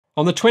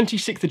On the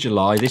 26th of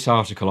July, this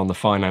article on the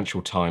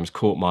Financial Times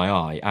caught my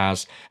eye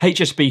as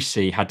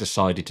HSBC had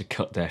decided to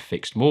cut their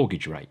fixed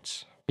mortgage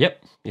rates.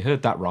 Yep, you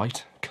heard that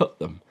right, cut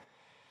them.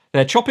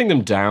 They're chopping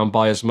them down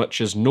by as much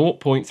as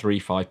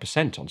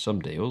 0.35% on some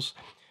deals,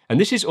 and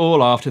this is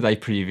all after they've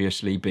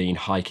previously been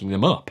hiking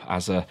them up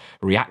as a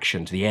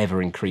reaction to the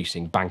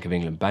ever-increasing Bank of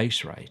England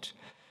base rate.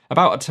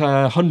 About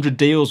 100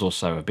 deals or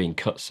so have been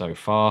cut so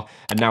far,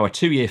 and now a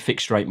 2-year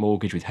fixed-rate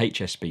mortgage with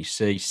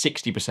HSBC,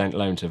 60%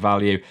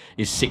 loan-to-value,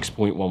 is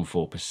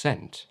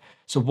 6.14%.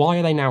 So why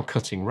are they now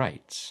cutting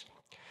rates?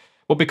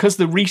 Well, because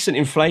the recent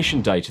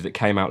inflation data that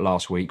came out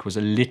last week was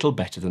a little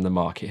better than the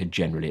market had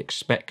generally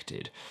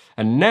expected,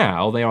 and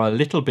now they are a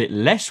little bit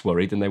less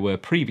worried than they were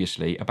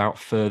previously about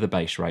further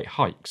base rate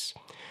hikes.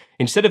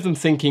 Instead of them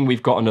thinking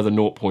we've got another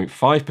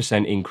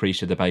 0.5% increase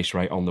to the base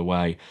rate on the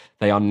way,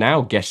 they are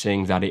now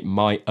guessing that it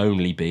might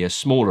only be a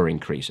smaller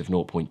increase of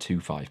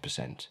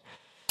 0.25%.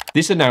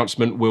 This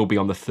announcement will be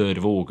on the 3rd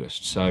of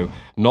August, so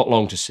not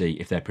long to see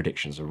if their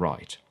predictions are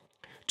right.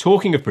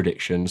 Talking of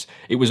predictions,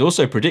 it was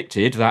also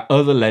predicted that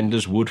other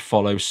lenders would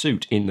follow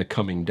suit in the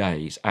coming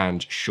days,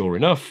 and sure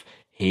enough,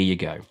 here you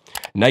go.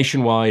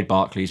 Nationwide,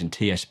 Barclays and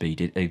TSB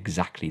did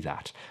exactly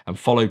that and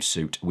followed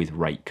suit with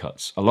rate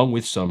cuts, along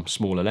with some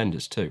smaller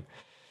lenders too.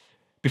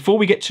 Before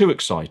we get too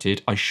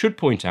excited, I should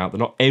point out that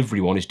not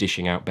everyone is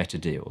dishing out better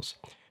deals.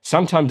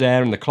 Santander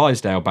and the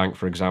Clydesdale Bank,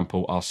 for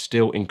example, are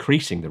still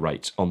increasing the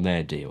rates on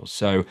their deals,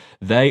 so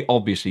they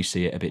obviously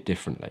see it a bit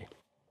differently.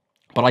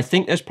 But I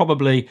think there's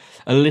probably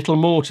a little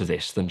more to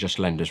this than just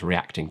lenders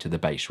reacting to the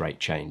base rate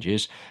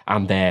changes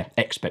and their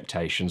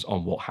expectations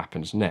on what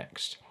happens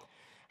next.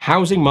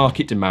 Housing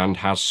market demand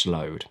has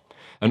slowed,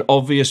 an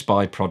obvious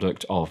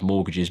byproduct of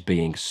mortgages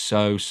being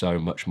so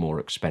much more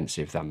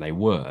expensive than they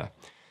were.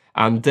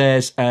 And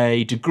there's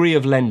a degree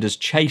of lenders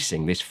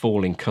chasing this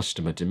falling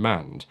customer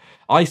demand.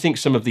 I think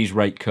some of these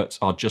rate cuts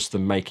are just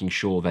them making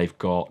sure they've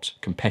got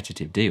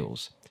competitive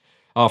deals.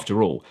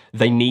 After all,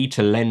 they need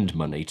to lend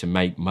money to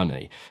make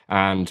money,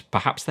 and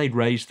perhaps they'd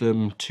raised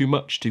them too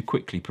much too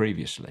quickly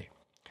previously.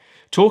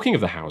 Talking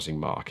of the housing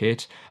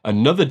market,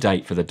 another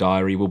date for the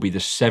diary will be the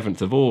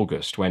 7th of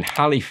August, when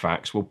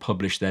Halifax will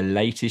publish their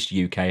latest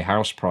UK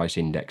house price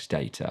index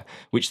data,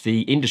 which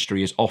the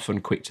industry is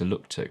often quick to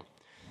look to.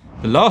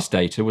 The last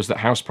data was that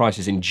house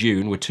prices in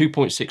June were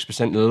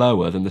 2.6%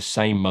 lower than the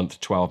same month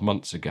 12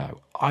 months ago.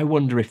 I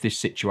wonder if this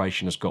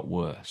situation has got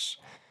worse.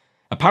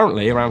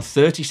 Apparently, around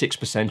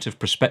 36% of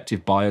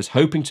prospective buyers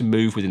hoping to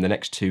move within the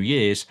next 2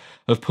 years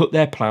have put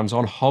their plans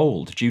on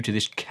hold due to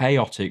this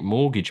chaotic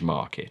mortgage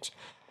market.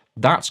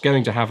 That's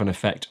going to have an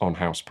effect on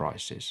house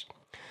prices.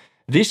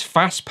 This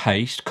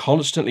fast-paced,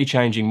 constantly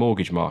changing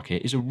mortgage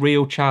market is a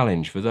real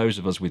challenge for those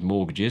of us with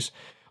mortgages,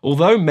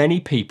 although many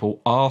people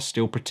are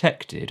still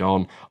protected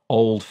on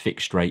old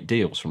fixed-rate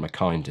deals from a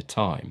kinder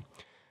time.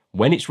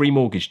 When it's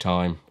remortgage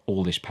time,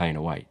 all this pain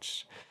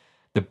awaits.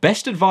 The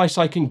best advice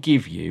I can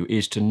give you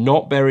is to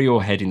not bury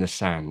your head in the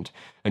sand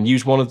and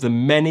use one of the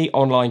many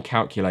online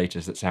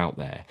calculators that's out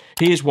there.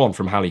 Here's one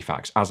from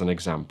Halifax as an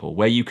example,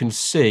 where you can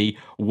see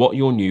what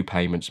your new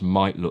payments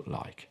might look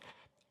like.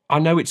 I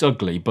know it's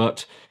ugly,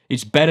 but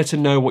it's better to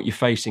know what you're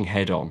facing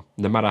head on,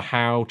 no matter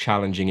how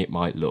challenging it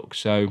might look,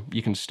 so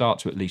you can start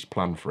to at least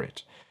plan for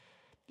it.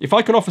 If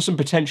I can offer some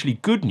potentially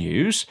good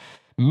news,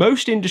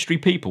 most industry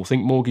people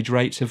think mortgage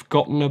rates have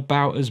gotten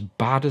about as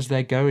bad as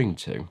they're going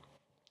to.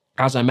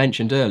 As I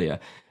mentioned earlier,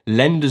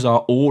 lenders are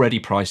already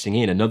pricing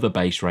in another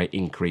base rate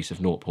increase of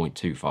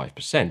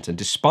 0.25%, and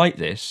despite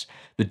this,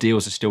 the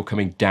deals are still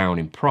coming down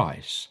in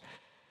price.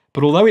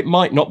 But although it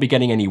might not be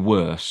getting any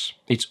worse,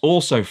 it's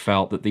also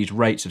felt that these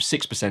rates of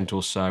 6%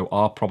 or so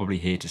are probably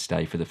here to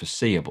stay for the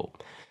foreseeable.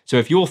 So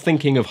if you're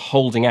thinking of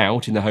holding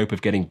out in the hope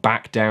of getting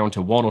back down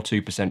to 1 or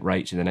 2%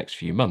 rates in the next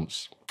few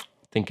months,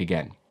 think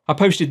again. I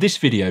posted this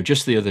video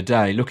just the other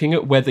day looking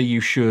at whether you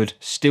should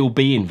still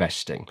be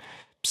investing,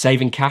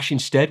 saving cash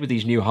instead with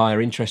these new higher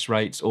interest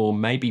rates, or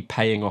maybe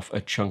paying off a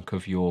chunk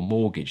of your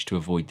mortgage to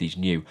avoid these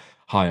new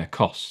higher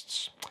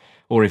costs.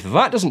 Or if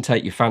that doesn't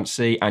take your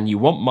fancy and you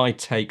want my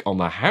take on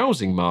the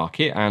housing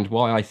market and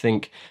why I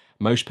think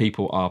most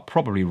people are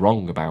probably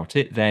wrong about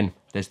it, then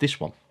there's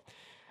this one.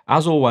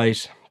 As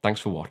always,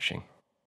 thanks for watching.